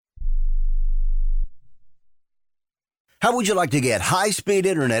How would you like to get high-speed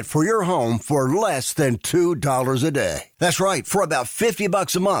internet for your home for less than $2 a day? That's right. For about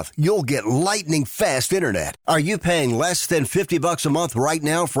 $50 a month, you'll get lightning-fast internet. Are you paying less than $50 a month right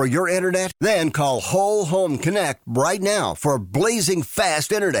now for your internet? Then call Whole Home Connect right now for blazing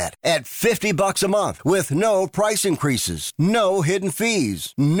fast internet at $50 a month with no price increases, no hidden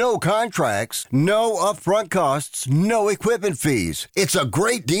fees, no contracts, no upfront costs, no equipment fees. It's a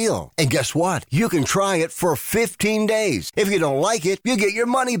great deal. And guess what? You can try it for 15 days. If you don't like it, you get your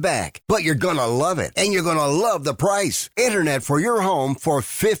money back. But you're going to love it, and you're going to love the price. Internet for your home for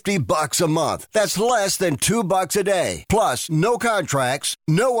 $50 a month. That's less than $2 a day. Plus, no contracts,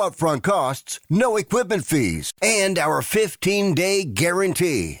 no upfront costs, no equipment fees, and our 15-day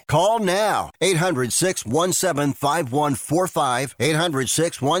guarantee. Call now. 800-617-5145.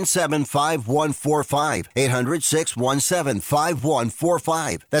 800-617-5145.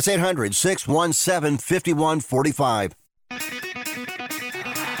 800-617-5145. That's 800-617-5145.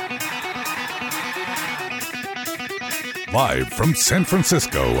 Live from San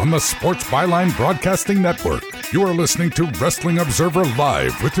Francisco on the Sports Byline Broadcasting Network, you are listening to Wrestling Observer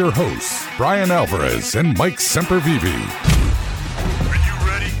Live with your hosts, Bryan Alvarez and Mike Sempervive. Are you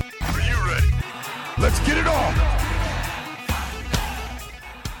ready? Are you ready? Let's get it on!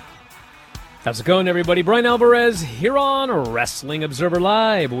 How's it going, everybody? Bryan Alvarez here on Wrestling Observer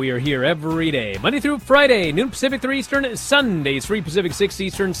Live. We are here every day, Monday through Friday, noon Pacific, 3 Eastern, Sundays, 3 Pacific, 6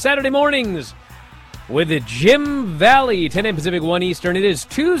 Eastern, Saturday mornings with Jim Valley, 10 a.m. Pacific, 1 Eastern. It is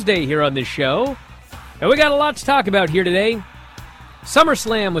Tuesday here on this show, and we got a lot to talk about here today.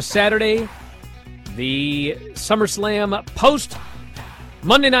 SummerSlam was Saturday. The SummerSlam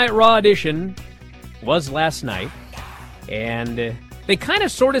post-Monday Night Raw edition was last night, and they kind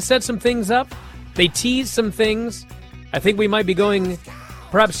of sort of set some things up. They teased some things. I think we might be going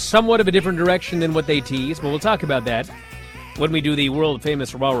perhaps somewhat of a different direction than what they teased, but we'll talk about that when we do the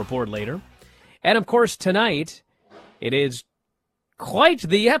world-famous Raw report later. And, of course, tonight, it is quite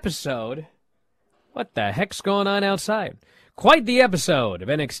the episode. What the heck's going on outside? Quite the episode of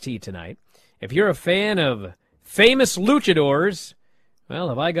NXT tonight. If you're a fan of famous luchadors, well,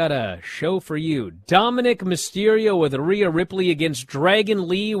 have I got a show for you. Dominic Mysterio with Rhea Ripley against Dragon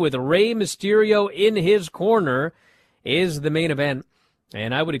Lee with Rey Mysterio in his corner is the main event.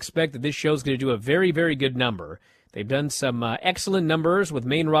 And I would expect that this show's going to do a very, very good number. They've done some excellent numbers with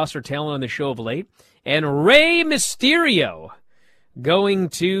main roster talent on the show of late. And Rey Mysterio going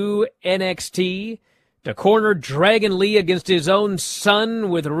to NXT to corner Dragon Lee against his own son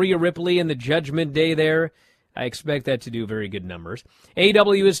with Rhea Ripley in the Judgment Day there. I expect that to do very good numbers.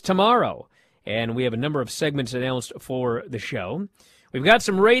 AEW is tomorrow, and we have a number of segments announced for the show. We've got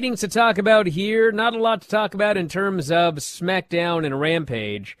some ratings to talk about here. Not a lot to talk about in terms of SmackDown and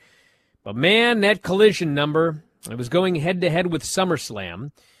Rampage. But, man, that Collision number, it was going head-to-head with SummerSlam.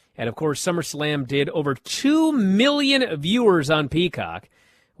 And, of course, SummerSlam did over 2 million viewers on Peacock,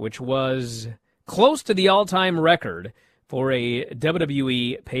 which was close to the all-time record for a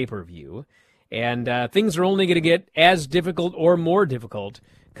WWE pay-per-view. And things are only going to get as difficult or more difficult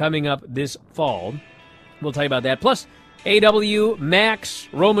coming up this fall. We'll tell you about that. Plus, AEW, Max,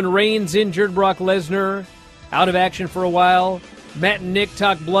 Roman Reigns injured, Brock Lesnar out of action for a while. Matt and Nick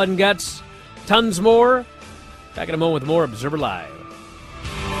talk blood and guts. Tons more. Back in a moment with more Observer Live.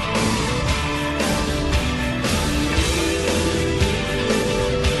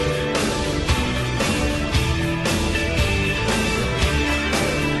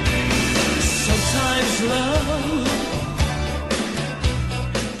 Sometimes love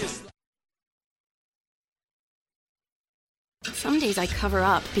is... Some days I cover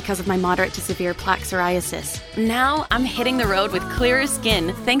up because of my moderate to severe plaque psoriasis. Now I'm hitting the road with clearer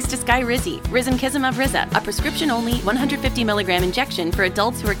skin thanks to Skyrizi, Risankizumab Riza, a prescription-only 150 milligram injection for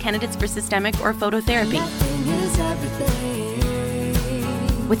adults who are candidates for systemic or phototherapy.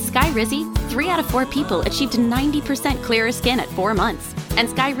 With Skyrizi, 3 out of 4 people achieved 90% clearer skin at 4 months. And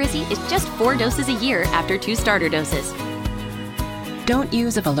Skyrizi is just 4 doses a year after 2 starter doses. Don't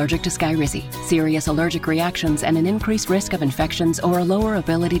use if allergic to Skyrizi. Serious allergic reactions and an increased risk of infections or a lower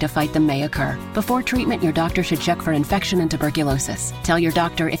ability to fight them may occur. Before treatment, your doctor should check for infection and tuberculosis. Tell your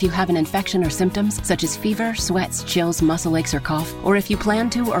doctor if you have an infection or symptoms such as fever, sweats, chills, muscle aches, or cough, or if you plan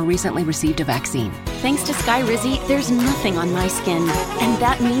to or recently received a vaccine. Thanks to Skyrizi, there's nothing on my skin, and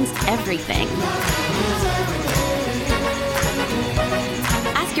that means everything.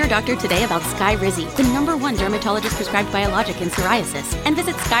 Ask your doctor today about Skyrizi, the #1 dermatologist-prescribed biologic in psoriasis, and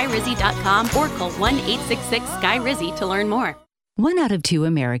visit Skyrizi.com or call 1-866-SKYRIZI to learn more. 1 out of 2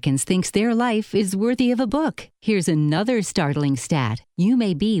 Americans thinks their life is worthy of a book. Here's another startling stat. You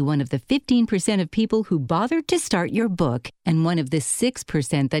may be one of the 15% of people who bothered to start your book and one of the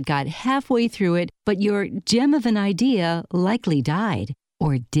 6% that got halfway through it, but your gem of an idea likely died.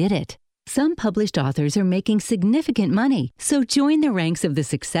 Or did it? Some published authors are making significant money, so join the ranks of the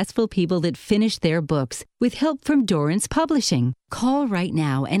successful people that finish their books with help from Dorrance Publishing. Call right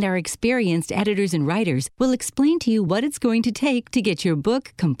now and our experienced editors and writers will explain to you what it's going to take to get your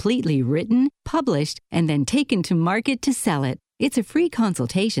book completely written, published, and then taken to market to sell it. It's a free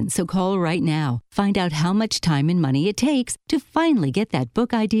consultation, so call right now. Find out how much time and money it takes to finally get that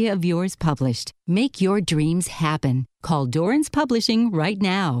book idea of yours published. Make your dreams happen. Call Dorrance Publishing right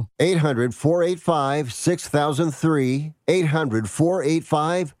now. 800-485-6003.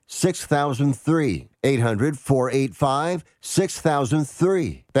 800-485-6003.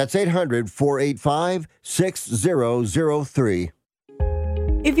 800-485-6003. That's 800-485-6003.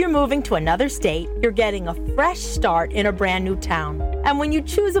 If you're moving to another state, you're getting a fresh start in a brand new town. And when you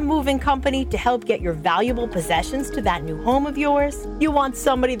choose a moving company to help get your valuable possessions to that new home of yours, you want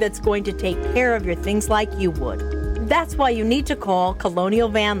somebody that's going to take care of your things like you would. That's why you need to call Colonial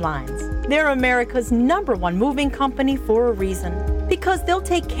Van Lines. They're America's #1 moving company for a reason. Because they'll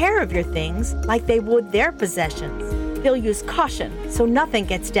take care of your things like they would their possessions. They'll use caution so nothing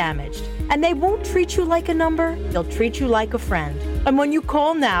gets damaged. And they won't treat you like a number, they'll treat you like a friend. And when you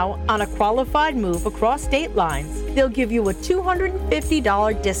call now on a qualified move across state lines, they'll give you a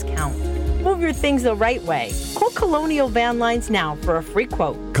 $250 discount. Move your things the right way. Call Colonial Van Lines now for a free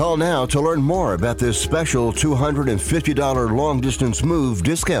quote. Call now to learn more about this special $250 long-distance move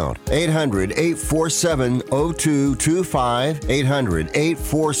discount. 800-847-0225.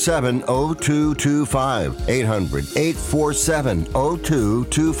 800-847-0225.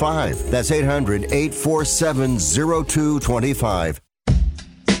 800-847-0225. That's 800-847-0225.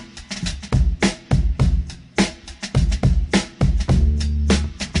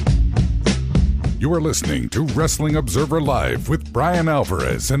 You are listening to Wrestling Observer Live with Bryan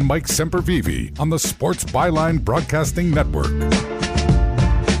Alvarez and Mike Sempervive on the Sports Byline Broadcasting Network.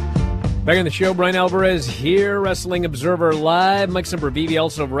 Back on the show, Bryan Alvarez here, Wrestling Observer Live. Mike Sempervive,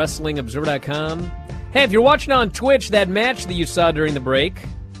 also of WrestlingObserver.com. Hey, if you're watching on Twitch, that match that you saw during the break,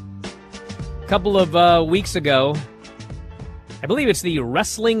 a couple of weeks ago, I believe it's the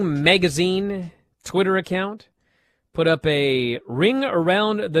Wrestling Magazine Twitter account, put up a Ring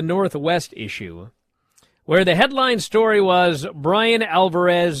Around the Northwest issue where the headline story was Bryan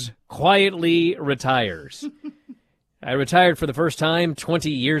Alvarez quietly retires. I retired for the first time 20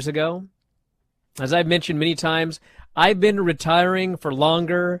 years ago. As I've mentioned many times, I've been retiring for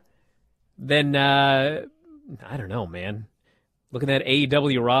longer than, I don't know, man. Look at that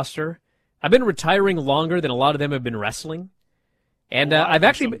AEW roster. I've been retiring longer than a lot of them have been wrestling. And I've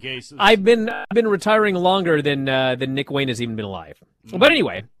been retiring longer than Nick Wayne has even been alive. Mm-hmm. But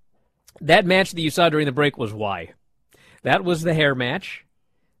anyway, that match that you saw during the break was why. That was the hair match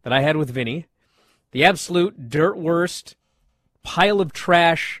that I had with Vinny. The absolute dirt worst pile of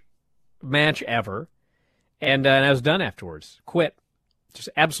trash match ever. And I was done afterwards. Quit. Just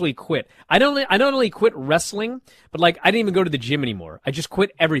absolutely quit. I not only quit wrestling, but I didn't even go to the gym anymore. I just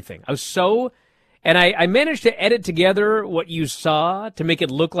quit everything. I was so... And I managed to edit together what you saw to make it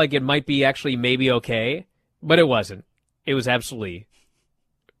look like it might be actually maybe okay, but it wasn't. It was absolutely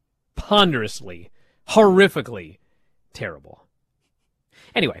ponderously, horrifically terrible.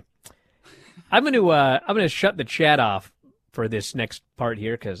 Anyway, I'm going to shut the chat off for this next part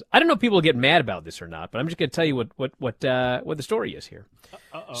here because I don't know if people will get mad about this or not, but I'm just going to tell you what the story is here.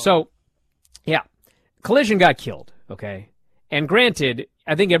 Uh-oh. So, yeah, Collision got killed, okay? And granted,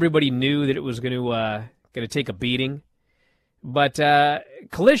 I think everybody knew that it was going to take a beating, but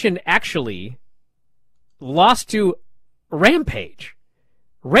Collision actually lost to Rampage.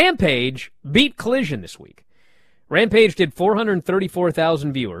 Rampage beat Collision this week. Rampage did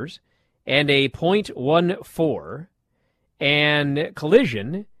 434,000 viewers and a .14, and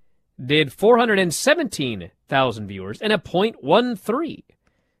Collision did 417,000 viewers and a .13.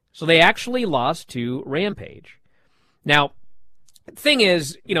 So they actually lost to Rampage. Now, thing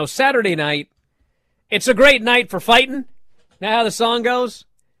is, Saturday night, it's a great night for fighting. Now how the song goes?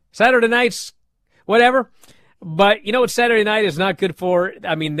 Saturday night's whatever. But you know what Saturday night is not good for?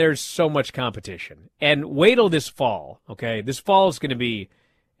 I mean, there's so much competition. And wait till this fall, okay? This fall is going to be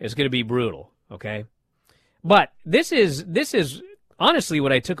brutal, okay? But this is honestly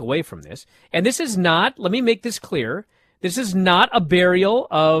what I took away from this. And this is not, let me make this clear, this is not a burial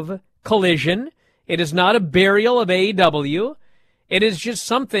of Collision. It is not a burial of AEW. It is just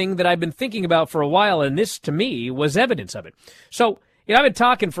something that I've been thinking about for a while, and this, to me, was evidence of it. So, I've been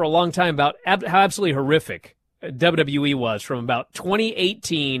talking for a long time about how absolutely horrific WWE was from about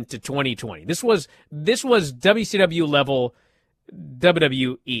 2018 to 2020. This was WCW level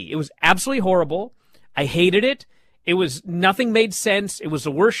WWE. It was absolutely horrible. I hated it. Nothing made sense. It was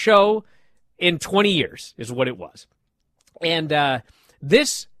the worst show in 20 years is what it was. And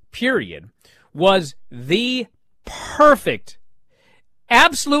this period was the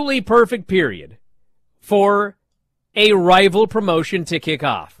absolutely perfect period for a rival promotion to kick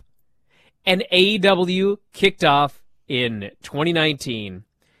off. And AEW kicked off in 2019,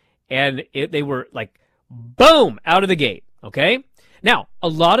 and they were like, boom, out of the gate, okay? Now, a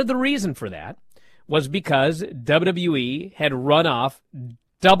lot of the reason for that was because WWE had run off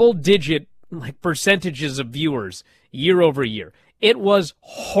double-digit percentages of viewers year over year. It was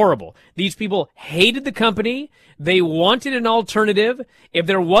horrible. These people hated the company. They wanted an alternative. If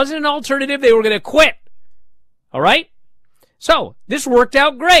there wasn't an alternative, they were going to quit. All right? So, this worked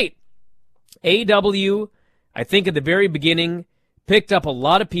out great. AEW, I think at the very beginning, picked up a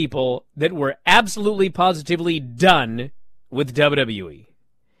lot of people that were absolutely positively done with WWE.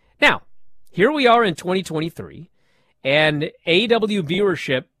 Now, here we are in 2023, and AEW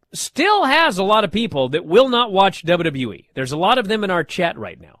viewership still has a lot of people that will not watch WWE. There's a lot of them in our chat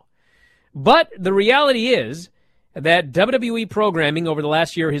right now. But the reality is that WWE programming over the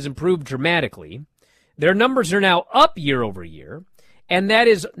last year has improved dramatically. Their numbers are now up year over year, and that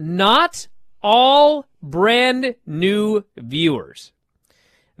is not all brand new viewers.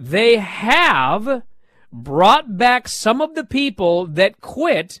 They have brought back some of the people that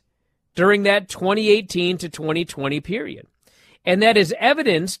quit during that 2018 to 2020 period. And that is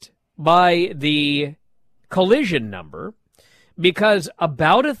evidenced by the Collision number, because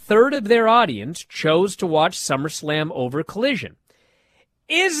about a third of their audience chose to watch SummerSlam over Collision.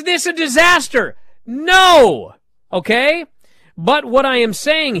 Is this a disaster? No! Okay? But what I am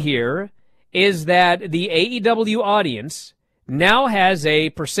saying here is that the AEW audience now has a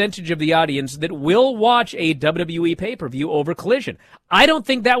percentage of the audience that will watch a WWE pay-per-view over Collision. I don't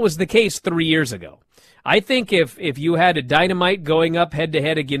think that was the case 3 years ago. I think if you had a Dynamite going up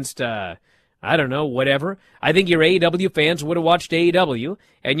head-to-head against, I don't know, whatever, I think your AEW fans would have watched AEW,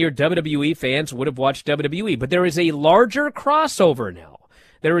 and your WWE fans would have watched WWE. But there is a larger crossover now.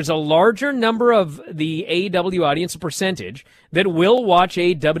 There is a larger number of the AEW audience percentage that will watch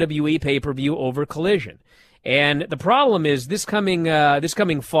a WWE pay-per-view over Collision. And the problem is this coming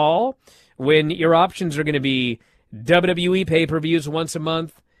fall, when your options are going to be WWE pay-per-views once a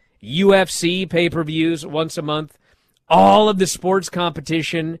month, UFC pay-per-views once a month, all of the sports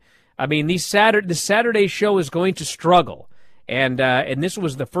competition. I mean, the Saturday show is going to struggle. And this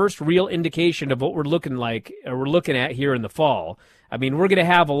was the first real indication of what we're looking at here in the fall. I mean, we're going to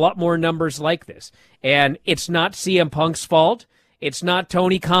have a lot more numbers like this. And it's not CM Punk's fault. It's not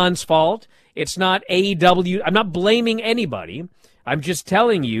Tony Khan's fault. It's not AEW. I'm not blaming anybody. I'm just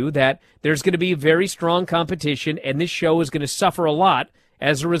telling you that there's going to be very strong competition, and this show is going to suffer a lot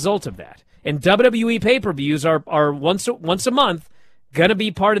as a result of that. And WWE pay-per-views are once a month going to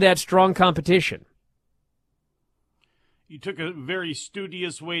be part of that strong competition. You took a very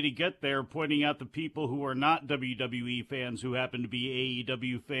studious way to get there, pointing out the people who are not WWE fans who happen to be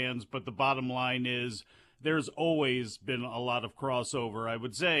AEW fans, but the bottom line is there's always been a lot of crossover. I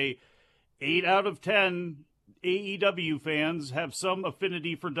would say 8 out of 10 AEW fans have some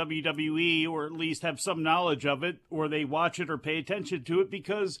affinity for WWE, or at least have some knowledge of it, or they watch it or pay attention to it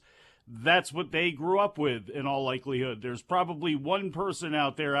because that's what they grew up with in all likelihood. There's probably one person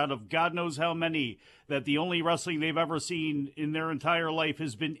out there out of God knows how many that the only wrestling they've ever seen in their entire life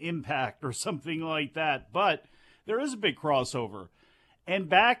has been Impact or something like that. But there is a big crossover. And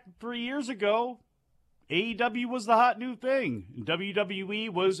back 3 years ago, AEW was the hot new thing. WWE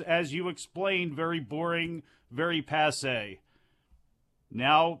was, as you explained, very boring, very passé.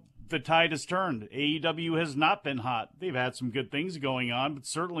 Now the tide has turned. AEW has not been hot. They've had some good things going on, but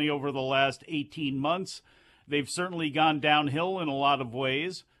certainly over the last 18 months, they've certainly gone downhill in a lot of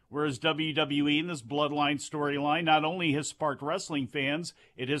ways. Whereas WWE in this Bloodline storyline not only has sparked wrestling fans,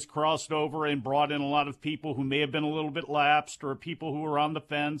 it has crossed over and brought in a lot of people who may have been a little bit lapsed, or people who are on the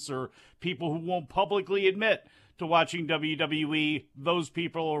fence, or people who won't publicly admit to watching WWE. Those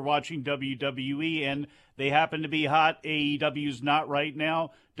people are watching WWE, and they happen to be hot. AEW's not right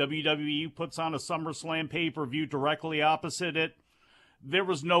now. WWE puts on a SummerSlam pay-per-view directly opposite it. There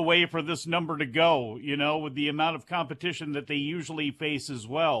was no way for this number to go, with the amount of competition that they usually face as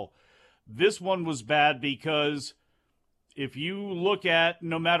well. This one was bad because If you look at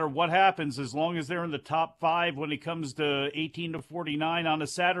no matter what happens, as long as they're in the top 5 when it comes to 18 to 49 on a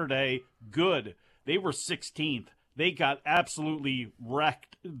Saturday, good. They were 16th. They got absolutely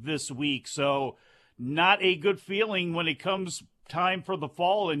wrecked this week. So not a good feeling when it comes time for the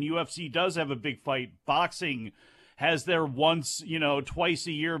fall, and UFC does have a big fight. Boxing has their twice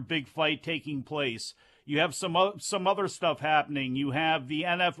a year big fight taking place. You have some other stuff happening. You have the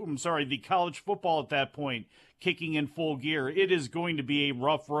college football at that point kicking in full gear. It is going to be a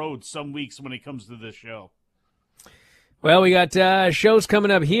rough road some weeks when it comes to this show. Well, we got shows coming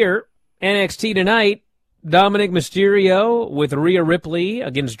up here. NXT tonight, Dominic Mysterio with Rhea Ripley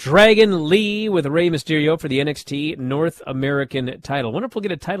against Dragon Lee with Rey Mysterio for the NXT North American title. I wonder if we'll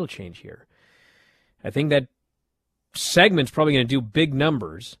get a title change here. I think that segment's probably going to do big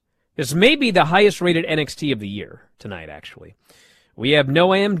numbers. This may be the highest-rated NXT of the year tonight, actually. We have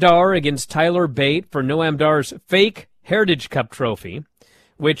Noam Dar against Tyler Bate for Noam Dar's fake Heritage Cup trophy,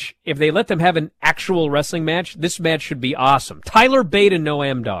 which, if they let them have an actual wrestling match, this match should be awesome. Tyler Bate and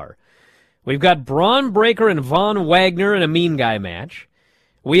Noam Dar. We've got Braun Breaker and Von Wagner in a Mean Guy match.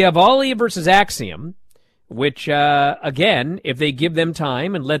 We have Ali versus Axiom, which, again, if they give them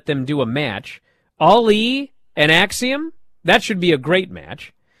time and let them do a match, Ali and Axiom, that should be a great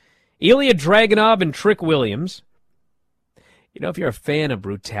match. Ilya Dragunov and Trick Williams. If you're a fan of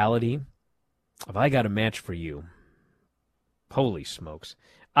brutality, have I got a match for you? Holy smokes.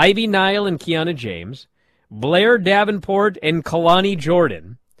 Ivy Nile and Kiana James, Blair Davenport and Kalani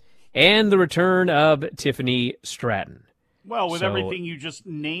Jordan, and the return of Tiffany Stratton. Well, with everything you just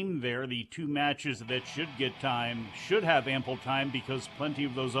named there, the 2 matches that should get time should have ample time because plenty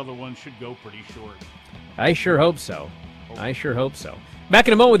of those other ones should go pretty short. I sure hope so. Back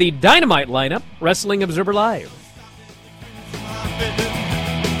in a moment with the Dynamite lineup, Wrestling Observer Live.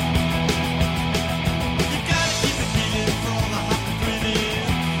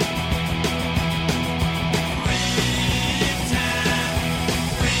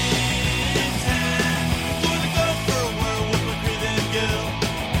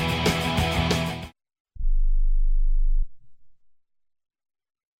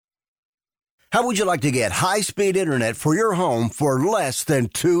 How would you like to get high-speed internet for your home for less than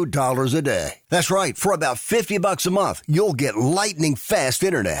 $2 a day? That's right. For about $50 a month, you'll get lightning-fast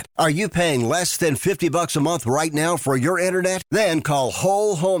internet. Are you paying less than $50 a month right now for your internet? Then call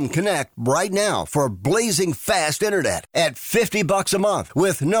Whole Home Connect right now for blazing fast internet at $50 a month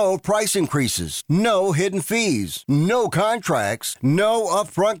with no price increases, no hidden fees, no contracts, no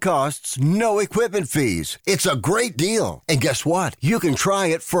upfront costs, no equipment fees. It's a great deal. And guess what? You can try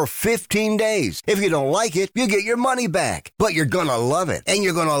it for 15 days. If you don't like it, you get your money back. But you're going to love it, and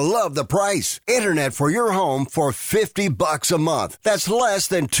you're going to love the price. Internet for your home for $50 a month. That's less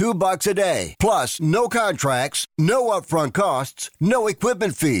than $2 a day. Plus, no contracts, no upfront costs, no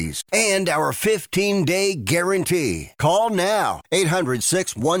equipment fees, and our 15-day guarantee. Call now.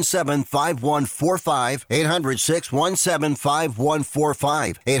 800-617-5145.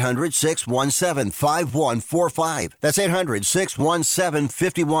 800-617-5145. 800-617-5145. That's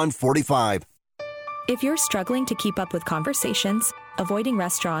 800-617-5145. If you're struggling to keep up with conversations, avoiding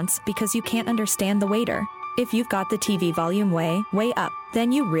restaurants because you can't understand the waiter, if you've got the TV volume way up,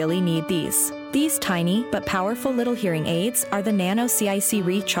 then you really need these. These tiny but powerful little hearing aids are the Nano CIC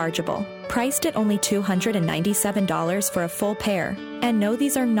Rechargeable, priced at only $297 for a full pair. And no,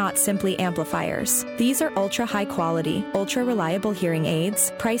 these are not simply amplifiers. These are ultra high quality, ultra reliable hearing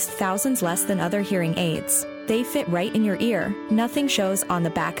aids, priced thousands less than other hearing aids. They fit right in your ear, nothing shows on the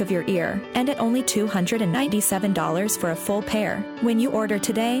back of your ear, and at only $297 for a full pair. When you order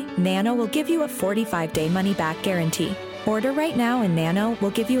today, Nano will give you a 45-day money-back guarantee. Order right now and Nano will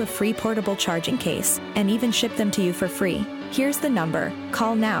give you a free portable charging case and even ship them to you for free. Here's the number.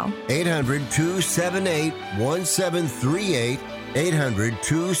 Call now. 800-278-1738.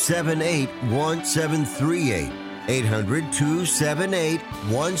 800-278-1738.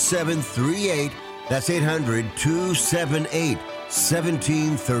 800-278-1738. That's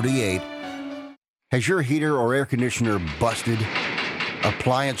 800-278-1738. Has your heater or air conditioner busted?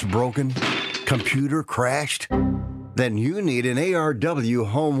 Appliance broken? Computer crashed? Then you need an ARW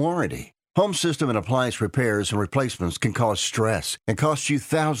home warranty. Home system and appliance repairs and replacements can cause stress and cost you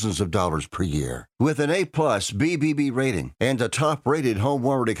thousands of dollars per year. With an A-plus BBB rating and a top-rated home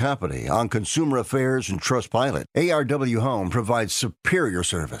warranty company on Consumer Affairs and Trustpilot, ARW Home provides superior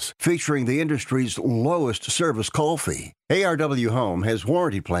service, featuring the industry's lowest service call fee. ARW Home has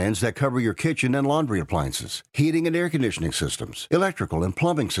warranty plans that cover your kitchen and laundry appliances, heating and air conditioning systems, electrical and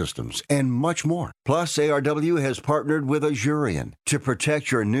plumbing systems, and much more. Plus, ARW has partnered with Azurian to protect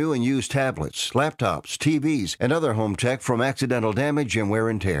your new and used tablets, laptops, TVs, and other home tech from accidental damage and wear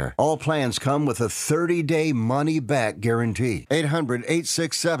and tear. All plans come with a 30-day money-back guarantee.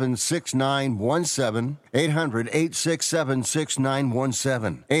 800-867-6917.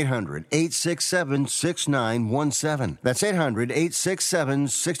 800-867-6917. 800-867-6917. That's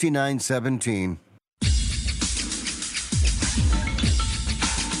 800-867-6917.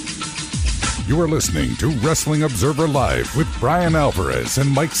 You are listening to Wrestling Observer Live with Bryan Alvarez and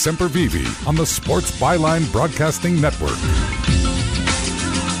Mike Sempervive on the Sports Byline Broadcasting Network.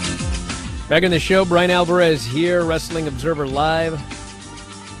 Back in the show, Bryan Alvarez here, Wrestling Observer Live.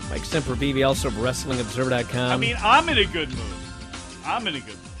 Mike Sempervive, also of WrestlingObserver.com. I mean, I'm in a good mood.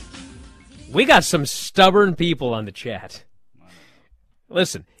 We got some stubborn people on the chat.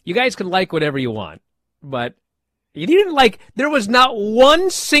 Listen, you guys can like whatever you want, but you didn't like, there was not one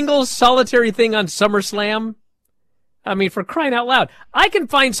single solitary thing on SummerSlam. I mean, for crying out loud. I can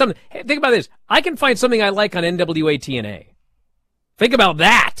find something, hey, think about this. I can find something I like on NWA TNA. Think about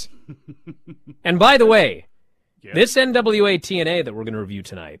that. And by the way, this NWA TNA that we're going to review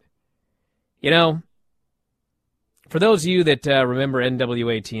tonight, you know, for those of you that remember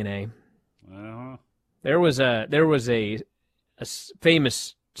NWA TNA, there was a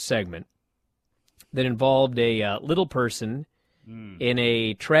famous segment that involved a little person in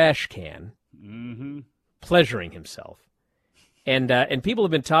a trash can pleasuring himself. And people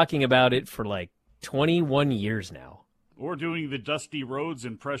have been talking about it for like 21 years now. Or doing the Dusty Rhodes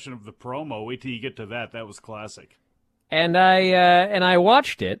impression of the promo. Wait till you get to that. That was classic. And I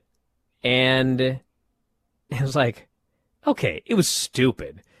watched it, and it was like, okay, it was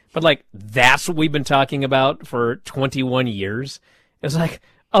stupid. But, like, that's what we've been talking about for 21 years. It's like,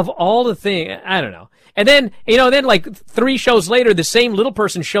 of all the things, I don't know. And then, like 3 shows later, the same little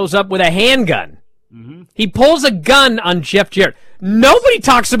person shows up with a handgun. He pulls a gun on Jeff Jarrett. Nobody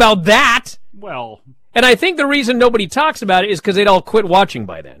talks about that. Well. And I think the reason nobody talks about it is because they'd all quit watching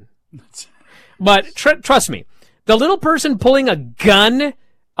by then. But trust me, the little person pulling a gun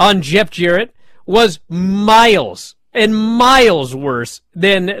on Jeff Jarrett was miles and miles worse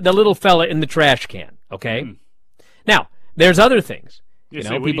than the little fella in the trash can, okay? Now, there's other things.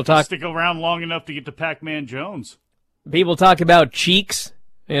 People talk, stick around long enough to get to Pac-Man Jones. People talk about cheeks,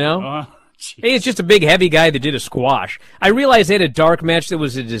 He's just a big, heavy guy that did a squash. I realize they had a dark match that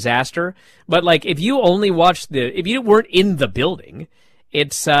was a disaster, but, like, if you only watched if you weren't in the building,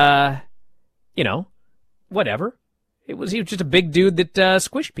 it's, whatever. He was just a big dude that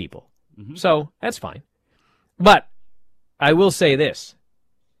squished people. So, that's fine. But I will say this.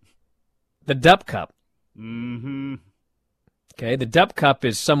 The Dup Cup. Okay, the Dup Cup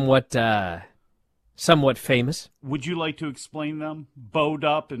is somewhat famous. Would you like to explain them? Bowed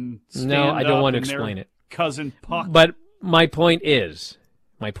up and stand No, I don't up want to and explain their it. Cousin Puck. But my point is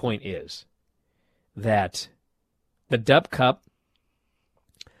that the Dup Cup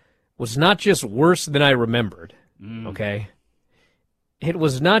was not just worse than I remembered, okay? It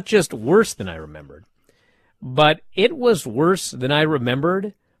was not just worse than I remembered, but it was worse than I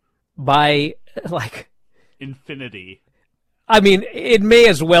remembered by, like... infinity. I mean, it may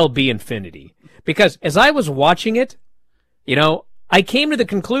as well be infinity. Because as I was watching it, I came to the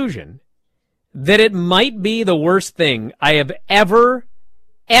conclusion that it might be the worst thing I have ever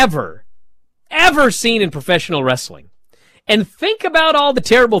seen in professional wrestling. And think about all the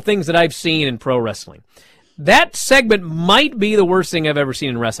terrible things that I've seen in pro wrestling. That segment might be the worst thing I've ever seen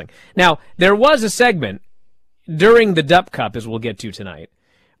in wrestling. Now, there was a segment during the Dup Cup, as we'll get to tonight,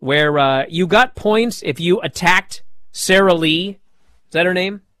 where you got points if you attacked Sarah Lee. Is that her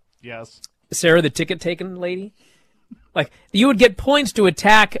name? Yes. Sarah, the ticket-taking lady? Like, you would get points to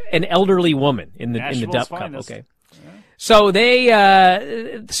attack an elderly woman in the Dup Cup, okay? Yeah. So they,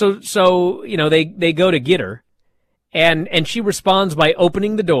 they go to get her, and she responds by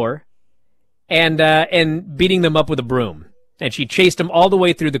opening the door and beating them up with a broom. And she chased them all the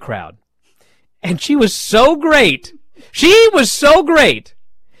way through the crowd. And she was so great. She was so great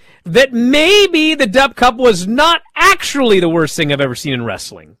that maybe the Dup Cup was not actually the worst thing I've ever seen in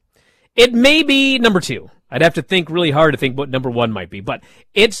wrestling. It may be number 2. I'd have to think really hard to think what number 1 might be, but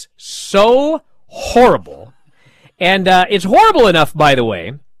it's so horrible. And it's horrible enough, by the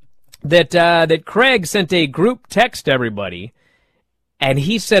way, that Craig sent a group text to everybody and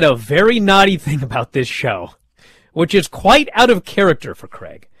he said a very naughty thing about this show, which is quite out of character for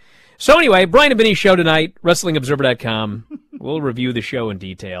Craig. So anyway, Bryan and Vinny's show tonight, WrestlingObserver.com. We'll review the show in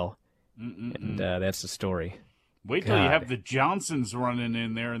detail, and that's the story. Wait till you have the Johnsons running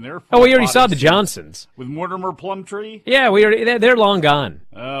in there, and they're we already saw the Johnsons with Mortimer Plumtree. Yeah, they're long gone.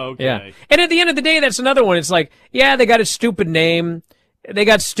 Oh, okay. Yeah, and at the end of the day, that's another one. It's like, yeah, they got a stupid name, they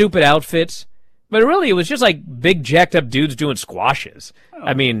got stupid outfits, but really, it was just like big jacked up dudes doing squashes. Oh.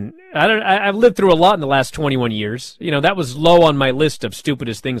 I mean, I've lived through a lot in the last 21 years. You know, that was low on my list of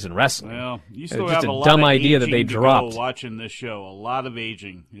stupidest things in wrestling. Well, you still just have a lot dumb of idea that they dropped. Watching this show, a lot of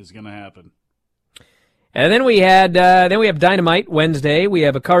aging is going to happen. And then we have Dynamite Wednesday. We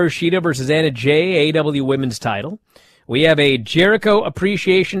have Hikaru Shida versus Anna Jay, AEW Women's Title. We have a Jericho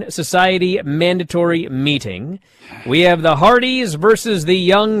Appreciation Society mandatory meeting. We have the Hardys versus the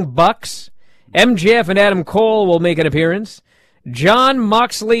Young Bucks. MJF and Adam Cole will make an appearance. John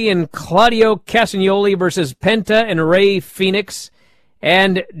Moxley and Claudio Castagnoli versus Penta and Rey Fenix.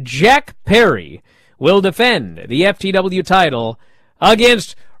 And Jack Perry will defend the FTW title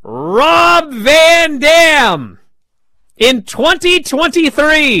against Rob Van Dam in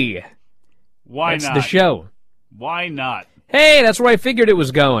 2023. Why that's not? The show. Why not? Hey, that's where I figured it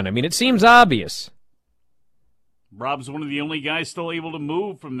was going. I mean, it seems obvious. Rob's one of the only guys still able to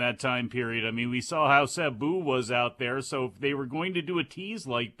move from that time period. I mean, we saw how Sabu was out there, so if they were going to do a tease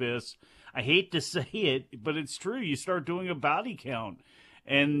like this, I hate to say it, but it's true. You start doing a body count,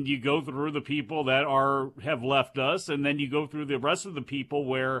 and you go through the people that have left us, and then you go through the rest of the people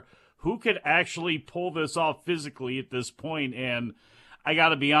where who could actually pull this off physically at this point. And I got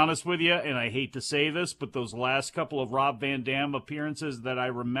to be honest with you, and I hate to say this, but those last couple of Rob Van Dam appearances that I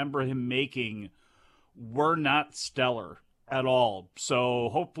remember him making were not stellar at all. So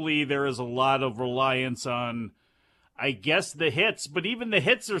hopefully there is a lot of reliance on, I guess, the hits, but even the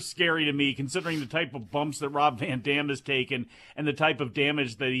hits are scary to me considering the type of bumps that Rob Van Dam has taken and the type of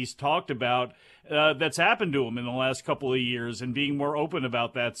damage that he's talked about that's happened to him in the last couple of years, and being more open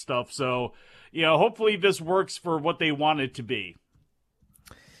about that stuff. So, hopefully this works for what they want it to be.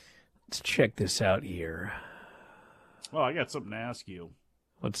 Let's check this out here. Well, I got something to ask you.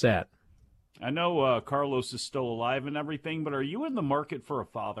 What's that? I know Carlos is still alive and everything, but are you in the market for a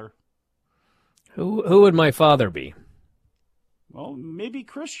father? Who would my father be? Well, maybe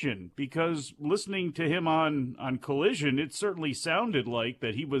Christian, because listening to him on Collision, it certainly sounded like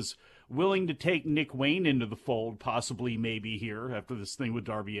that he was willing to take Nick Wayne into the fold, possibly maybe here after this thing with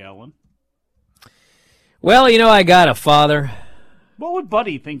Darby Allin. Well, I got a father. What would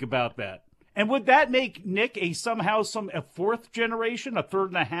Buddy think about that? And would that make Nick a fourth generation, a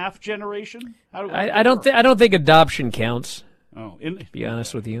third and a half generation? I don't think adoption counts. Oh, to be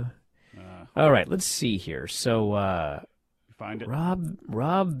honest with you. All right, let's see here. So, find it.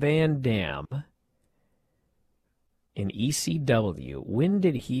 Rob Van Dam in ECW. When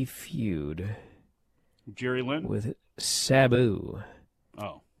did he feud? Jerry Lynn with Sabu.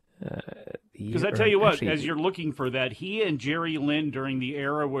 Oh. Because I tell you what, as you're looking for that, he and Jerry Lynn during the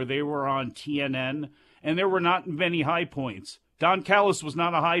era where they were on TNN, and there were not many high points. Don Callis was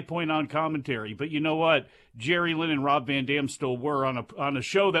not a high point on commentary, but you know what? Jerry Lynn and Rob Van Dam still were on a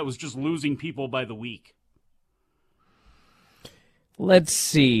show that was just losing people by the week. Let's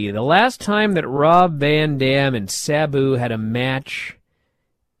see. The last time that Rob Van Dam and Sabu had a match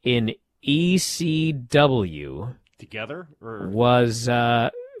in ECW together was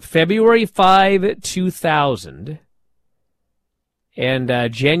February 5, 2000,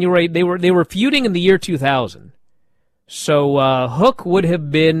 and January. They were feuding in the year 2000. So Hook would have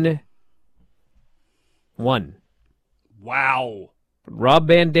been 1. Wow. Rob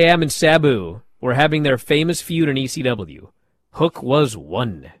Van Dam and Sabu were having their famous feud in ECW. Hook was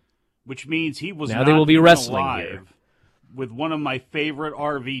 1. Which means he was now not they will be even wrestling alive here with one of my favorite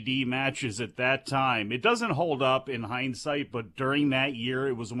RVD matches at that time. It doesn't hold up in hindsight, but during that year,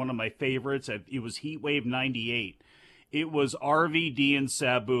 it was one of my favorites. It was Heatwave 98. It was RVD and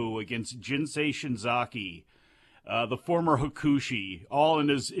Sabu against Jinsei Shinzaki, the former Hakushi, all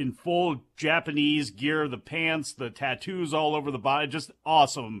in full Japanese gear, the pants, the tattoos all over the body, just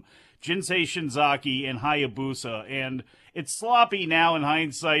awesome. Jinsei Shinzaki and Hayabusa, and it's sloppy now in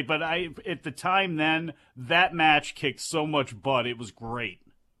hindsight, but at the time then, that match kicked so much butt. It was great.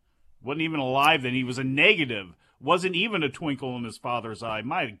 Wasn't even alive then. He was a negative. Wasn't even a twinkle in his father's eye.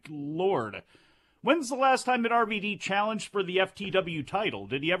 My Lord. When's the last time that RVD challenged for the FTW title?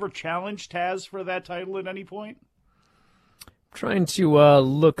 Did he ever challenge Taz for that title at any point? Trying to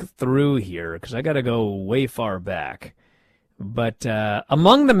look through here, because I got to go way far back. But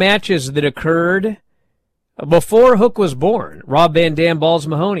among the matches that occurred Before Hook was born, Rob Van Dam, Balls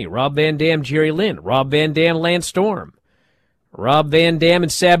Mahoney, Rob Van Dam, Jerry Lynn, Rob Van Dam, Lance Storm, Rob Van Dam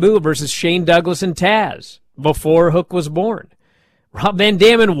and Sabu versus Shane Douglas and Taz. Before Hook was born, Rob Van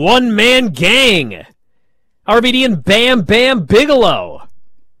Dam and One Man Gang, RVD and Bam Bam Bigelow.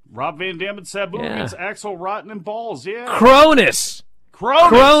 Rob Van Dam and Sabu against Axel Rotten and Balls, yeah. Cronus.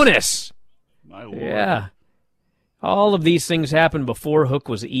 My Lord. Yeah. All of these things happened before Hook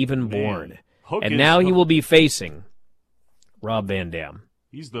was even born. And now he will be facing Rob Van Dam.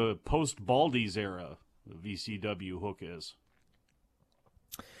 He's the post-Baldies era of VCW. Hook is.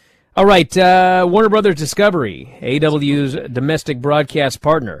 All right, Warner Brothers Discovery, AEW's domestic broadcast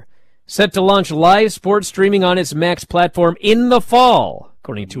partner, set to launch live sports streaming on its Max platform in the fall,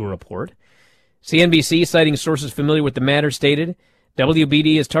 according to a report. CNBC, citing sources familiar with the matter, stated,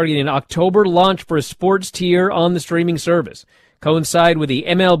 WBD is targeting an October launch for a sports tier on the streaming service, coincide with the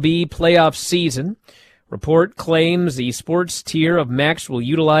MLB playoff season. Report claims the sports tier of Max will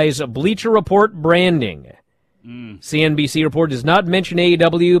utilize Bleacher Report branding. CNBC report does not mention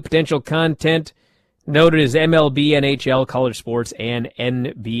AEW. Potential content noted as MLB, NHL, college sports, and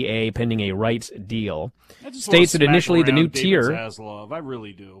NBA pending a rights deal. States that initially the new tier. Zaslav. I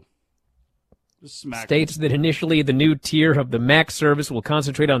really do. States that initially the new tier of the Max service will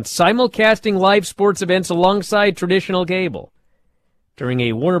concentrate on simulcasting live sports events alongside traditional cable. During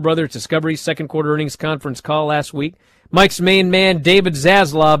a Warner Brothers Discovery second quarter earnings conference call last week, Mike's main man David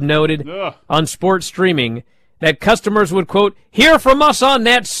Zaslav noted on sports streaming that customers would, quote, hear from us on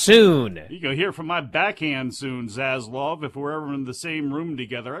that soon. You go hear from my backhand soon, Zaslav, if we're ever in the same room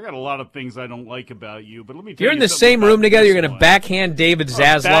together. I got a lot of things I don't like about you, but let me tell you. You're in the same room together, you're going to backhand David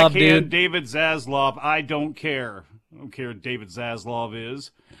Zaslav, dude. David Zaslav, I don't care. I don't care what David Zaslav is.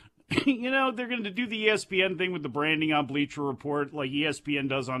 You know, they're going to do the ESPN thing with the branding on Bleacher Report like ESPN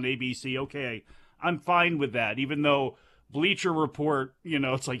does on ABC. Okay, I'm fine with that, even though Bleacher Report, you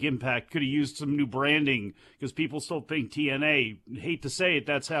know, it's like Impact could have used some new branding because people still think TNA. Hate to say it,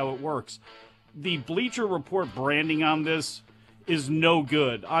 that's how it works. The Bleacher Report branding on this is no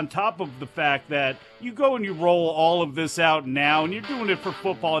good. On top of the fact that you go and you roll all of this out now, and you're doing it for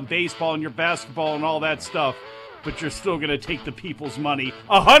football and baseball and your basketball and all that stuff, but you're still going to take the people's money.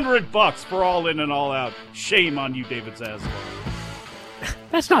 $100 for All In and All Out. Shame on you, David Zaslav.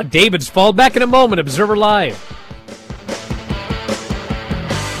 That's not David's fault. Back in a moment, Observer Live.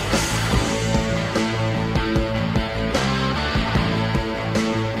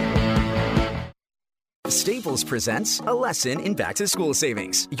 Staples presents a lesson in back-to-school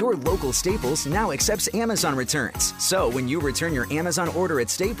savings. Your local Staples now accepts Amazon returns. So when you return your Amazon order at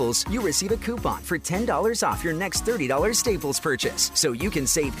Staples, you receive a coupon for $10 off your next $30 Staples purchase. So you can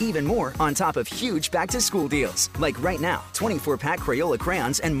save even more on top of huge back-to-school deals. Like right now, 24-pack Crayola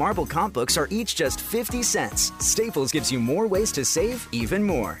crayons and marble comp books are each just 50 cents. Staples gives you more ways to save even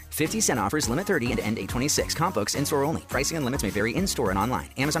more. 50-cent offers, limit 30 and end 8/26. Comp books in-store only. Pricing and limits may vary in-store and online.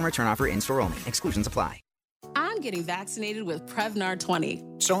 Amazon return offer in-store only. Exclusions apply. I'm getting vaccinated with Prevnar 20.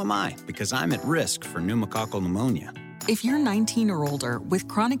 So am I, because I'm at risk for pneumococcal pneumonia. If you're 19 or older with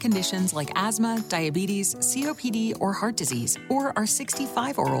chronic conditions like asthma, diabetes, COPD, or heart disease, or are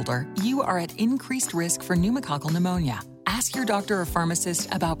 65 or older, you are at increased risk for pneumococcal pneumonia. Ask your doctor or pharmacist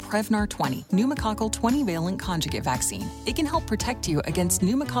about Prevnar 20, pneumococcal 20-valent conjugate vaccine. It can help protect you against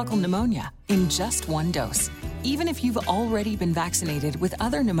pneumococcal pneumonia in just one dose. Even if you've already been vaccinated with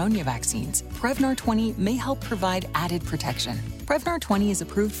other pneumonia vaccines, Prevnar 20 may help provide added protection. Prevnar 20 is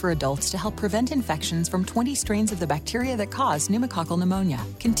approved for adults to help prevent infections from 20 strains of the bacteria that cause pneumococcal pneumonia.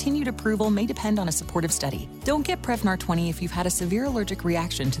 Continued approval may depend on a supportive study. Don't get Prevnar 20 if you've had a severe allergic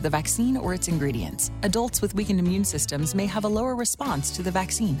reaction to the vaccine or its ingredients. Adults with weakened immune systems may have a lower response to the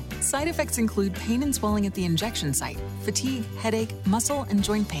vaccine. Side effects include pain and swelling at the injection site, fatigue, headache, muscle, and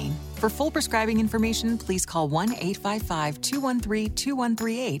joint pain. For full prescribing information, please call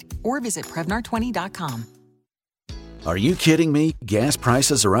 1-855-213-2138 or visit Prevnar20.com. Are you kidding me? Gas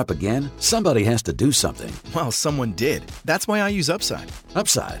prices are up again? Somebody has to do something. Well, someone did. That's why I use Upside.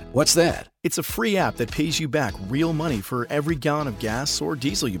 Upside? What's that? It's a free app that pays you back real money for every gallon of gas or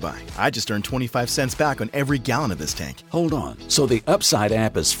diesel you buy. I just earned 25 cents back on every gallon of this tank. Hold on. So the Upside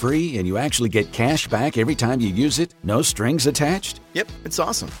app is free and you actually get cash back every time you use it? No strings attached? Yep, it's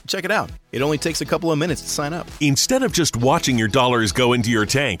awesome. Check it out. It only takes a couple of minutes to sign up. Instead of just watching your dollars go into your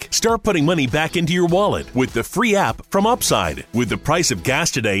tank, start putting money back into your wallet with the free app from Upside. With the price of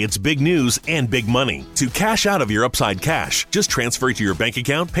gas today, it's big news and big money. To cash out of your Upside cash, just transfer it to your bank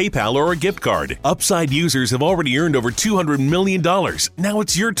account, PayPal, or a gift card. Upside users have already earned over $200 million. Now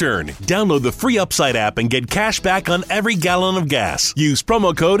it's your turn. Download the free Upside app and get cash back on every gallon of gas. Use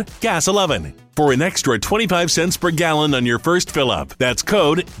promo code GAS11. for an extra 25 cents per gallon on your first fill-up. That's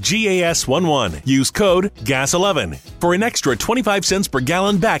code GAS11. Use code GAS11 for an extra 25 cents per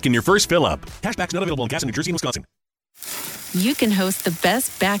gallon back in your first fill-up. Cashback's not available in gas in New Jersey and Wisconsin. You can host the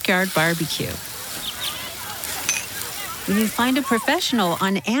best backyard barbecue when you find a professional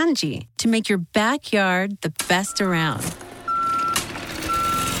on Angie to make your backyard the best around.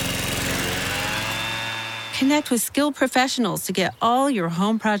 Connect with skilled professionals to get all your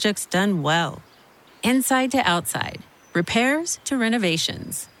home projects done well. Inside to outside, repairs to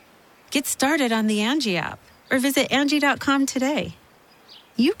renovations. Get started on the Angie app or visit Angie.com today.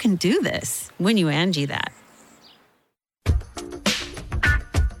 You can do this when you Angie that.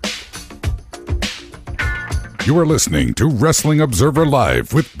 You are listening to Wrestling Observer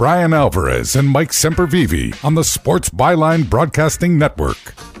Live with Bryan Alvarez and Mike Sempervive on the Sports Byline Broadcasting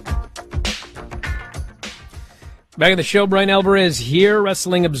Network. Back in the show, Bryan Alvarez here,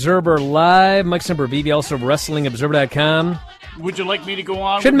 Wrestling Observer Live. Mike Sempervive, also of WrestlingObserver.com. Would you like me to go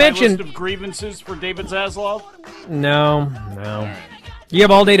on Should with mention, my list of grievances for David Zaslav? No. Right. You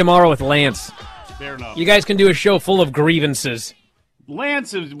have all day tomorrow with Lance. Fair enough. You guys can do a show full of grievances.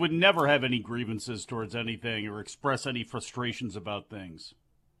 Lance would never have any grievances towards anything or express any frustrations about things.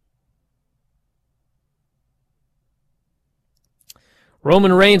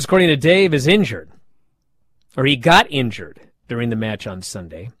 Roman Reigns, according to Dave, is injured. Or he got injured during the match on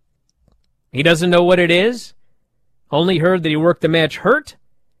Sunday. He doesn't know what it is. Only heard that he worked the match hurt.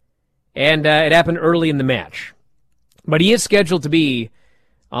 And it happened early in the match. But he is scheduled to be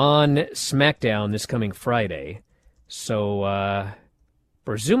on SmackDown this coming Friday. So,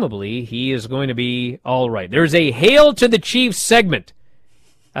 presumably, he is going to be all right. There's a Hail to the Chiefs segment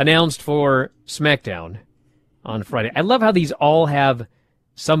announced for SmackDown on Friday. I love how these all have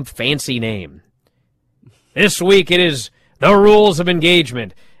some fancy name. This week it is the rules of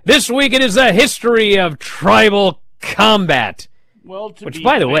engagement. This week it is the history of tribal combat. Well, which,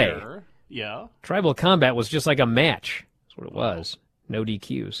 by the way, yeah, tribal combat was just like a match. That's what it was. No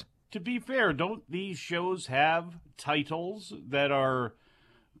DQs. To be fair, don't these shows have titles that are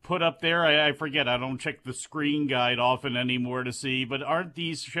put up there? I forget. I don't check the screen guide often anymore to see, but aren't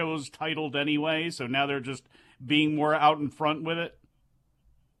these shows titled anyway? So now they're just being more out in front with it?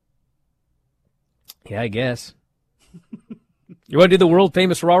 Yeah, I guess. You want to do the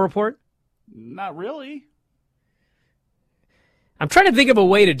world-famous Raw report? Not really. I'm trying to think of a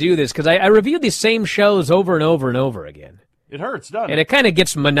way to do this, because I review these same shows over and over and over again. It hurts, doesn't it? And it kind of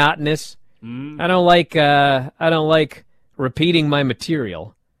gets monotonous. I don't like repeating my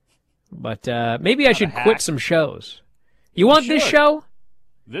material. But maybe I should quit some shows. You want this show?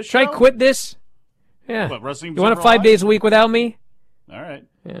 This show? Should I quit this? Yeah. What, Wrestling you want it Observer 5 days a week without me? All right.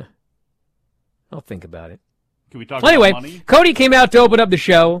 Yeah. I'll think about it. Can we talk well, anyway, about money? Cody came out to open up the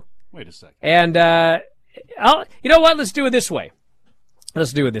show. Wait a second. And, you know what? Let's do it this way. I'll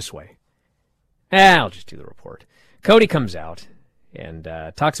just do the report. Cody comes out and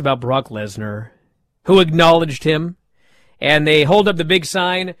talks about Brock Lesnar, who acknowledged him. And they hold up the big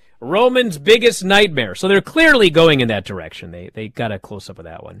sign, Roman's biggest nightmare. So they're clearly going in that direction. They got a close-up of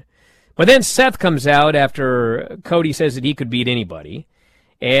that one. But then Seth comes out after Cody says that he could beat anybody.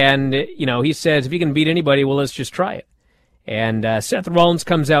 And, he says, if you can beat anybody, well, let's just try it. And Seth Rollins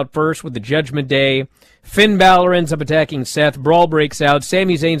comes out first with the Judgment Day. Finn Balor ends up attacking Seth. Brawl breaks out.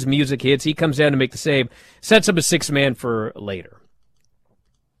 Sami Zayn's music hits. He comes down to make the save. Sets up a six-man for later.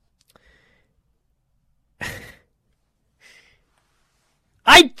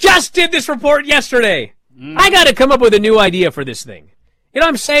 I just did this report yesterday. I got to come up with a new idea for this thing. You know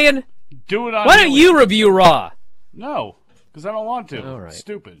what I'm saying? Do it on Why don't you review Raw? No, because I don't want to. All right. It's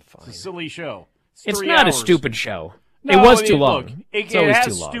stupid. Fine. It's a silly show. It's not a stupid show. No, it was too long. Look, it's it always has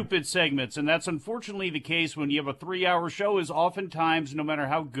too long. stupid segments, and that's unfortunately the case when you have a 3-hour show. Is oftentimes, no matter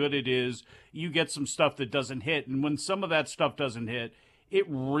how good it is, you get some stuff that doesn't hit. And when some of that stuff doesn't hit, it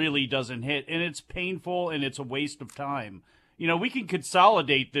really doesn't hit. And it's painful, and it's a waste of time. We can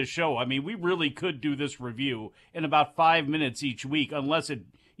consolidate this show. I mean, we really could do this review in about 5 minutes each week, unless it,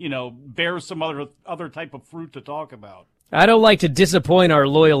 bears some other type of fruit to talk about. I don't like to disappoint our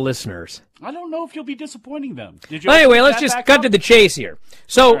loyal listeners. I don't know if you'll be disappointing them. Anyway, let's just cut to the chase here.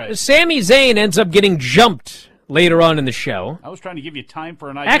 So, right. Sami Zayn ends up getting jumped later on in the show. I was trying to give you time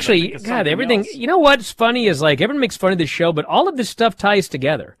for an idea. Actually, God, everything. Else. You know what's funny is everyone makes fun of this show, but all of this stuff ties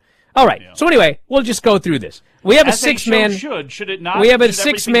together. All right. Yeah. So anyway, we'll just go through this. We have a six-man. Should it not? We have a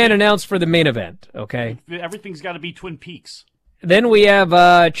six-man announced for the main event. Okay. Everything's got to be Twin Peaks. Then we have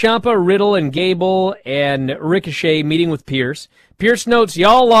Ciampa, Riddle, and Gable, and Ricochet meeting with Pierce. Pierce notes,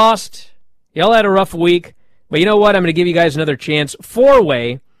 y'all lost. Y'all had a rough week. But you know what? I'm going to give you guys another chance.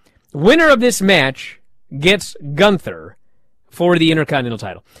 4-way. winner of this match gets Gunther for the Intercontinental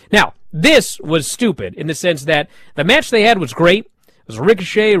title. Now, this was stupid in the sense that the match they had was great. It was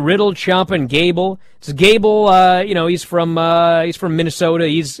Ricochet, Riddle, Ciampa, and Gable. It's Gable, he's from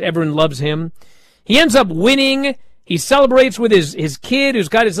Minnesota. Everyone loves him. He ends up winning. He celebrates with his kid who's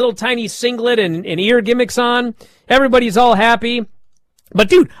got his little tiny singlet and ear gimmicks on. Everybody's all happy. But,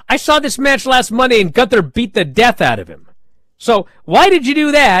 dude, I saw this match last Monday and Gunther beat the death out of him. So why did you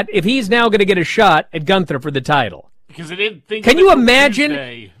do that if he's now going to get a shot at Gunther for the title? Because I didn't think. Can you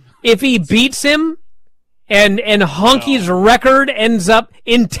imagine if he beats him and Honky's record ends up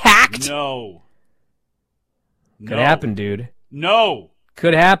intact? No. Could happen, dude. No.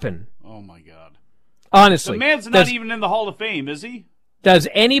 Could happen. Oh, my God. Honestly. The man's not even in the Hall of Fame, is he? Does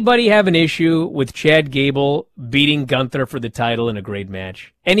anybody have an issue with Chad Gable beating Gunther for the title in a great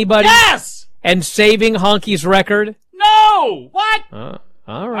match? Anybody? Yes! And saving Honky's record? No! What?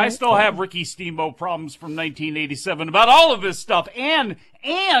 All right. I still have Ricky Steamboat problems from 1987 about all of this stuff and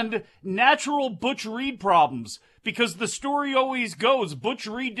natural Butch Reed problems because the story always goes Butch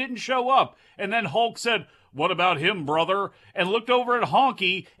Reed didn't show up and then Hulk said, "What about him, brother?" and looked over at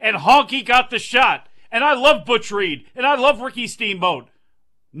Honky and Honky got the shot. And I love Butch Reed and I love Ricky Steamboat.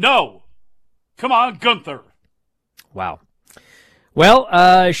 No. Come on, Gunther. Wow. Well,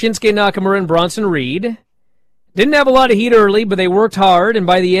 Shinsuke Nakamura and Bronson Reed didn't have a lot of heat early, but they worked hard, and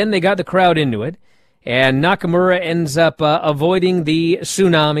by the end, they got the crowd into it. And Nakamura ends up avoiding the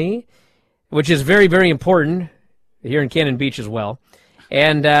tsunami, which is very, very important here in Cannon Beach as well.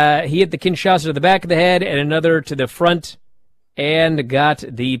 And he hit the Kinshasa to the back of the head and another to the front and got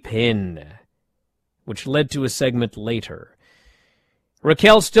the pin, which led to a segment later.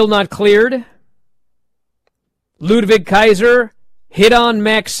 Raquel still not cleared. Ludwig Kaiser hit on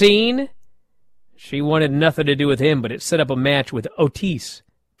Maxine. She wanted nothing to do with him, but it set up a match with Otis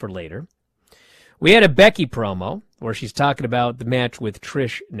for later. We had a Becky promo where she's talking about the match with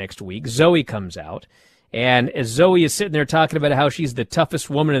Trish next week. Zoe comes out, and as Zoe is sitting there talking about how she's the toughest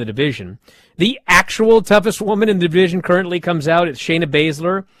woman in the division, the actual toughest woman in the division currently comes out. It's Shayna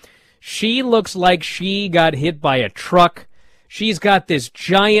Baszler. She looks like she got hit by a truck. She's got this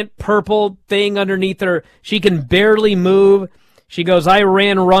giant purple thing underneath her. She can barely move. She goes, "I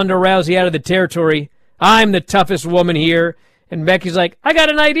ran Ronda Rousey out of the territory. I'm the toughest woman here." And Becky's like, "I got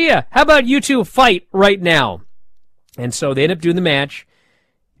an idea. How about you two fight right now?" And so they end up doing the match.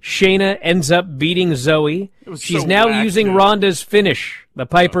 Shayna ends up beating Zoe. She's now using Ronda's finish, the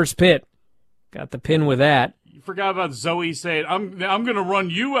Piper's Pit. Got the pin with that. You forgot about Zoe saying, I'm going to run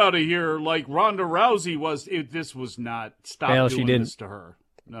you out of here like Ronda Rousey was. This was not. Stop doing this to her.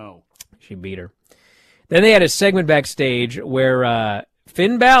 No. She beat her. Then they had a segment backstage where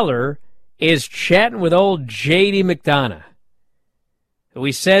Finn Balor is chatting with old J.D. McDonough, who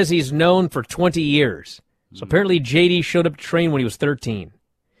he says he's known for 20 years. So apparently J.D. showed up to train when he was 13.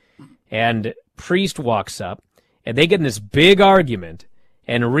 And Priest walks up, and they get in this big argument,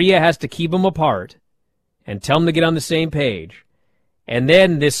 and Rhea has to keep them apart and tell them to get on the same page. And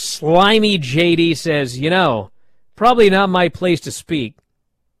then this slimy J.D. says, probably not my place to speak,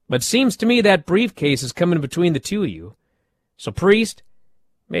 but seems to me that briefcase is coming between the two of you. So, Priest,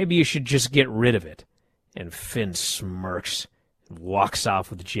 maybe you should just get rid of it. And Finn smirks and walks off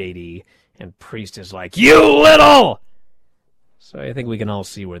with JD. And Priest is like, "You little!" So I think we can all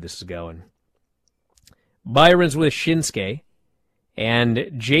see where this is going. Byron's with Shinsuke. And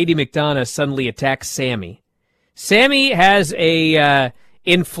JD McDonough suddenly attacks Sammy. Sammy has a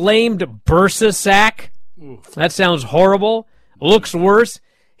inflamed bursa sack. That sounds horrible. Looks worse.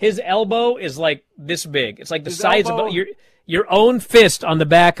 His elbow is like this big. It's like the size of your own fist on the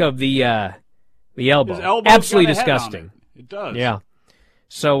back of the elbow. His elbow's Absolutely got a head on disgusting. It does. Yeah.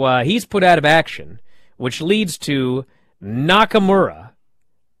 So he's put out of action, which leads to Nakamura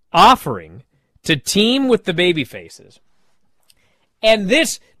offering to team with the babyfaces. And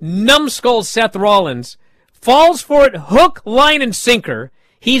this numbskull Seth Rollins falls for it hook, line, and sinker.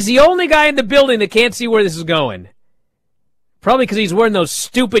 He's the only guy in the building that can't see where this is going. Probably because he's wearing those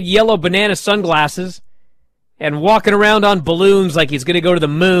stupid yellow banana sunglasses and walking around on balloons like he's going to go to the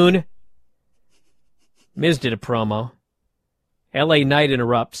moon. Miz did a promo. LA Knight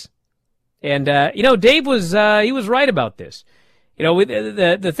interrupts. And, Dave was he was right about this.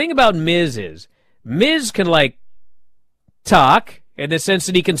 The thing about Miz is, Miz can, talk in the sense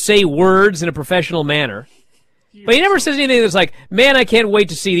that he can say words in a professional manner. But he never says anything that's like, "Man, I can't wait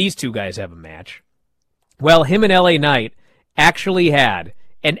to see these two guys have a match." Well, him and LA Knight actually had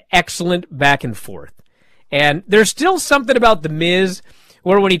an excellent back and forth. And there's still something about The Miz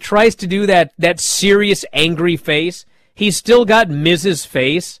where when he tries to do that serious, angry face, he's still got Miz's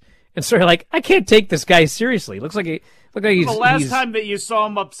face. And so you're like, I can't take this guy seriously. Looks like he's... The last time that you saw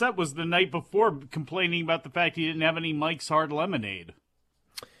him upset was the night before, complaining about the fact he didn't have any Mike's Hard Lemonade.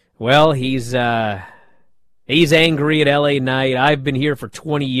 Well, he's angry at LA Knight. I've been here for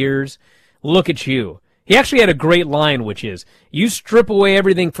 20 years. Look at you. He actually had a great line, which is, you strip away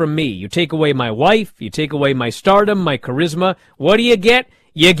everything from me. You take away my wife. You take away my stardom, my charisma. What do you get?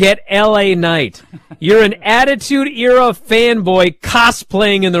 You get LA Knight. You're an Attitude Era fanboy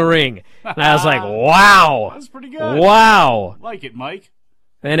cosplaying in the ring. And I was like, wow. That's pretty good. Wow. Like it, Mike.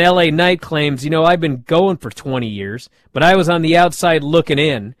 And LA Knight claims, I've been going for 20 years, but I was on the outside looking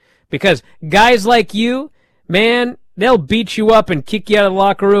in. Because guys like you, man, they'll beat you up and kick you out of the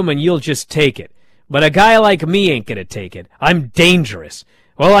locker room and you'll just take it. But a guy like me ain't going to take it. I'm dangerous.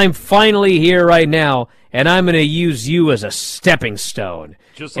 Well, I'm finally here right now, and I'm going to use you as a stepping stone.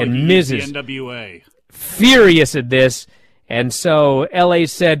 Just like and Miz the NWA. Furious at this, and so LA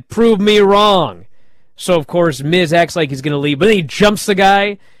said, prove me wrong. So, of course, Miz acts like he's going to leave, but then he jumps the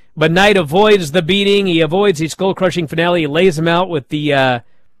guy, but Knight avoids the beating. He avoids the skull-crushing finale. He lays him out with the,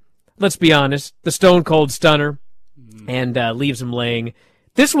 let's be honest, the Stone Cold Stunner, and leaves him laying.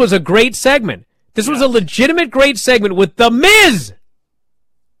 This was a great segment. This was a legitimate great segment with The Miz.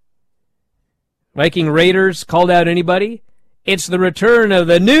 Viking Raiders called out anybody. It's the return of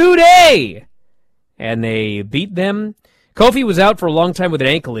the New Day. And they beat them. Kofi was out for a long time with an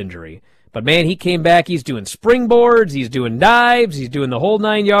ankle injury. But, man, he came back. He's doing springboards. He's doing dives. He's doing the whole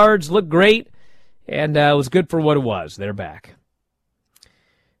 9 yards. Looked great. And it was good for what it was. They're back.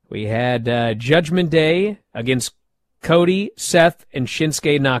 We had Judgment Day against Cody, Seth, and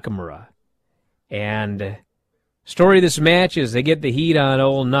Shinsuke Nakamura. And story of this match is they get the heat on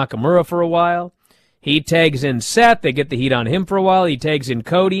old Nakamura for a while. He tags in Seth. They get the heat on him for a while. He tags in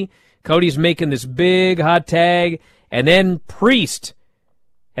Cody. Cody's making this big hot tag. And then Priest,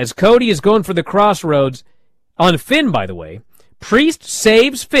 as Cody is going for the crossroads, on Finn, by the way, Priest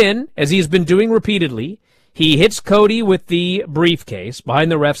saves Finn, as he's been doing repeatedly. He hits Cody with the briefcase behind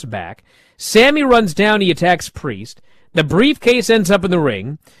the ref's back. Sammy runs down. He attacks Priest. The briefcase ends up in the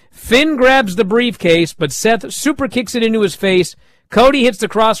ring. Finn grabs the briefcase, but Seth super kicks it into his face. Cody hits the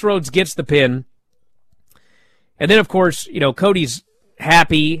crossroads, gets the pin. And then, of course, Cody's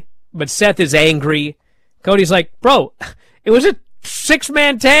happy, but Seth is angry. Cody's like, bro, it was a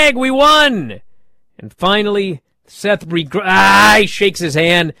 6-man tag. We won. And finally, Seth he shakes his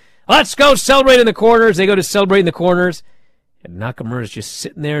hand. Let's go celebrate in the corners. They go to celebrate in the corners. And Nakamura's just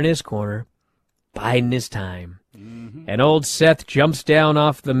sitting there in his corner, biding his time. Mm-hmm. And old Seth jumps down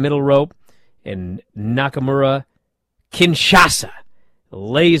off the middle rope, and Nakamura, Kinshasa,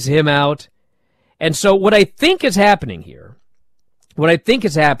 lays him out. And so what I think is happening here,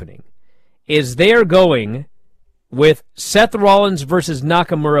 is they are going with Seth Rollins versus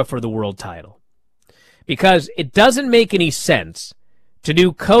Nakamura for the world title. Because it doesn't make any sense to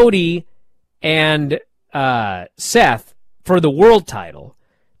do Cody and Seth for the world title,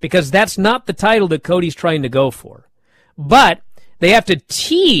 because that's not the title that Cody's trying to go for. But they have to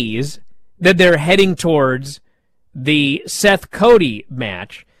tease that they're heading towards the Seth-Cody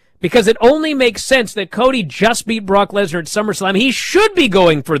match, because it only makes sense that Cody just beat Brock Lesnar at SummerSlam. He should be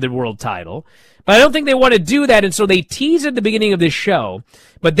going for the world title, but I don't think they want to do that, and so they tease at the beginning of this show,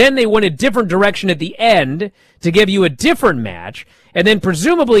 but then they went a different direction at the end to give you a different match, and then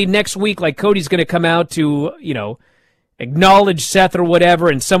presumably next week, like, Cody's going to come out to, acknowledge Seth or whatever,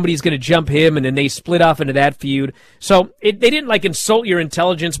 and somebody's going to jump him, and then they split off into that feud. So they didn't, insult your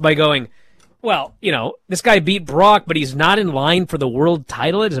intelligence by going, well, this guy beat Brock, but he's not in line for the world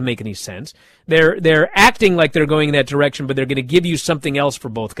title. It doesn't make any sense. They're acting like they're going in that direction, but they're going to give you something else for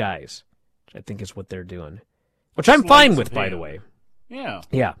both guys, which I think is what they're doing, which I'm fine with, by the way. Yeah.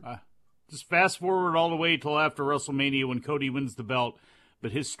 Yeah. Just fast forward all the way till after WrestleMania when Cody wins the belt,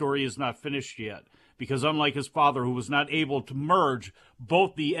 but his story is not finished yet. Because unlike his father, who was not able to merge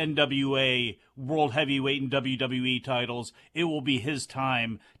both the NWA World Heavyweight and WWE titles, it will be his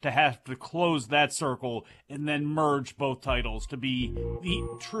time to have to close that circle and then merge both titles to be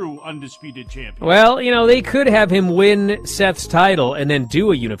the true undisputed champion. Well, they could have him win Seth's title and then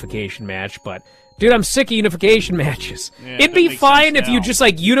do a unification match, but, dude, I'm sick of unification matches. Yeah, it'd be fine if you just,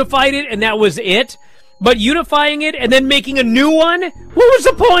 unified it and that was it, but unifying it and then making a new one? What was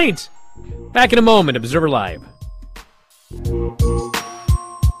the point? Back in a moment, Observer Live.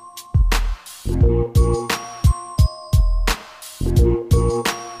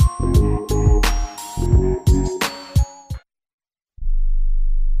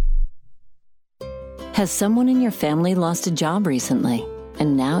 Has someone in your family lost a job recently,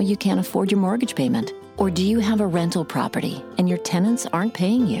 and now you can't afford your mortgage payment? Or do you have a rental property and your tenants aren't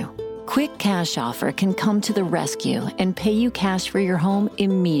paying you? Quick Cash Offer can come to the rescue and pay you cash for your home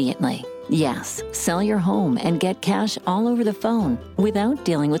immediately. Yes, sell your home and get cash all over the phone without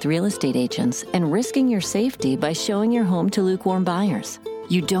dealing with real estate agents and risking your safety by showing your home to lukewarm buyers.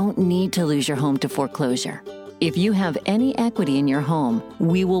 You don't need to lose your home to foreclosure. If you have any equity in your home,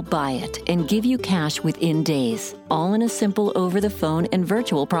 we will buy it and give you cash within days, all in a simple over-the-phone and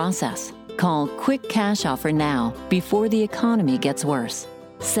virtual process. Call Quick Cash Offer now before the economy gets worse.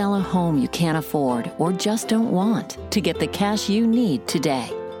 Sell a home you can't afford or just don't want to get the cash you need today.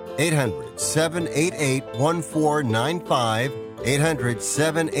 800-788-1495.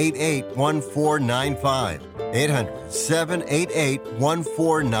 800-788-1495.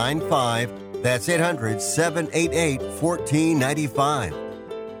 800-788-1495. That's 800-788-1495.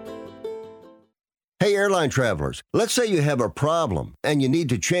 Hey, airline travelers, let's say you have a problem and you need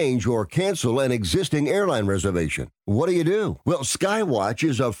to change or cancel an existing airline reservation. What do? Well, Skywatch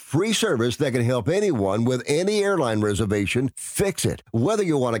is a free service that can help anyone with any airline reservation fix it. Whether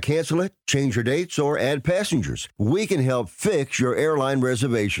you want to cancel it, change your dates, or add passengers, we can help fix your airline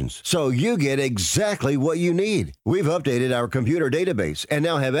reservations so you get exactly what you need. We've updated our computer database and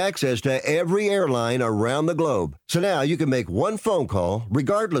now have access to every airline around the globe. So now you can make one phone call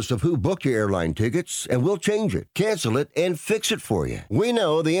regardless of who booked your airline tickets, and we'll change it, cancel it, and fix it for you. We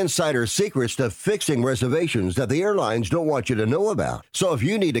know the insider secrets to fixing reservations that the airlines don't want you to know about. So if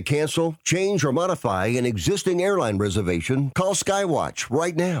you need to cancel, change, or modify an existing airline reservation, call Skywatch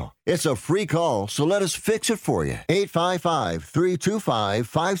right now. It's a free call, so let us fix it for you.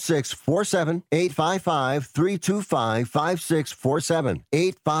 855-325-5647. 855-325-5647.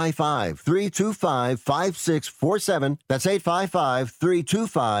 855-325-5647. That's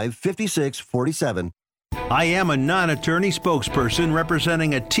 855-325-5647. I am a non-attorney spokesperson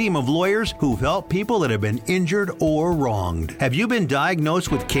representing a team of lawyers who've helped people that have been injured or wronged. Have you been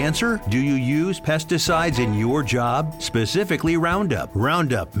diagnosed with cancer? Do you use pesticides in your job? Specifically Roundup.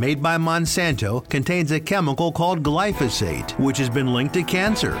 Roundup, made by Monsanto, contains a chemical called glyphosate, which has been linked to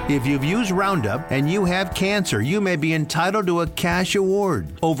cancer. If you've used Roundup and you have cancer, you may be entitled to a cash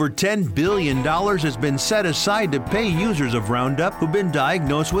award. Over $10 billion has been set aside to pay users of Roundup who've been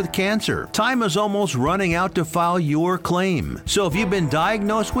diagnosed with cancer. Time is almost running out to file your claim. So if you've been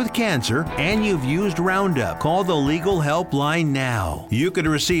diagnosed with cancer and you've used Roundup, call the legal helpline now. You could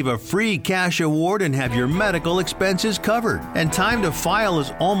receive a free cash award and have your medical expenses covered. And time to file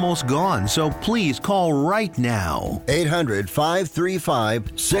is almost gone, so please call right now.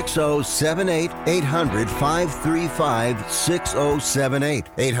 800-535-6078. 800-535-6078.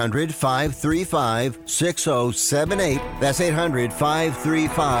 800-535-6078. That's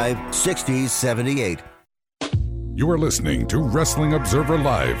 800-535-6078. You are listening to Wrestling Observer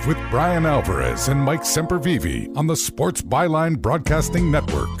Live with Bryan Alvarez and Mike Sempervive on the Sports Byline Broadcasting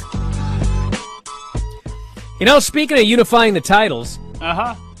Network. You know, speaking of unifying the titles,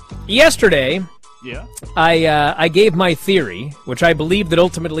 yesterday, I gave my theory, which I believe that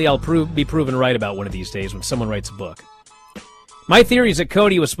ultimately I'll be proven right about one of these days when someone writes a book. My theory is that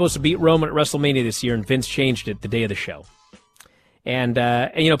Cody was supposed to beat Roman at WrestleMania this year, and Vince changed it the day of the show. And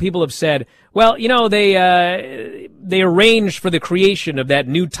you know, people have said, well, you know, they arranged for the creation of that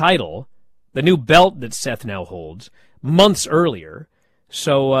new title, the new belt that Seth now holds, months earlier.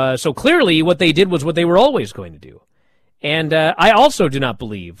 So clearly what they did was what they were always going to do. And I also do not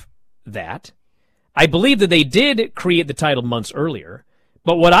believe that. I believe that they did create the title months earlier.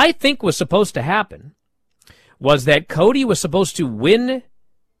 But what I think was supposed to happen was that Cody was supposed to win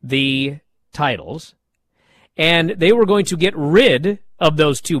the titles, and they were going to get rid of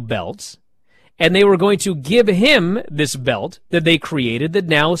those two belts, and they were going to give him this belt that they created that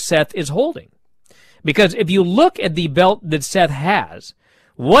now Seth is holding. Because if you look at the belt that Seth has,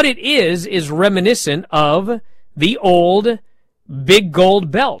 what it is reminiscent of the old big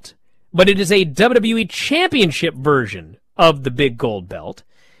gold belt. But it is a WWE Championship version of the big gold belt.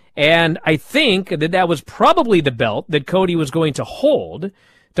 And I think that that was probably the belt that Cody was going to hold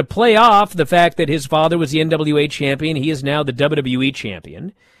to play off the fact that his father was the NWA champion. He is now the WWE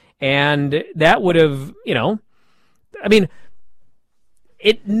champion. And that would have, you know, I mean,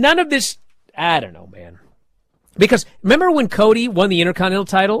 none of this, I don't know, man. Because remember when Cody won the Intercontinental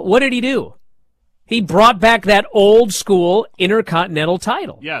title? What did he do? He brought back that old school Intercontinental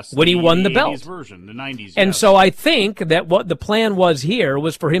title. Yes. When he won the belt. The 80s version, the 90s. And so I think that what the plan was here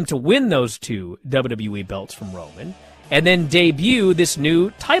was for him to win those two WWE belts from Roman and then debut this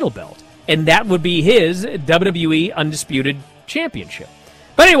new title belt. And that would be his WWE Undisputed Championship.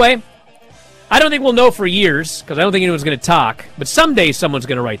 But anyway, I don't think we'll know for years because I don't think anyone's going to talk. But someday someone's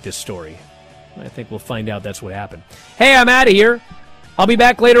going to write this story. I think we'll find out that's what happened. Hey, I'm out of here. I'll be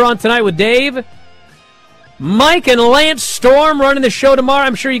back later on tonight with Dave, Mike, and Lance Storm running the show tomorrow.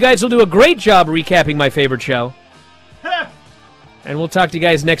 I'm sure you guys will do a great job recapping my favorite show. And we'll talk to you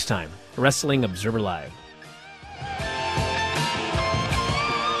guys next time. Wrestling Observer Live.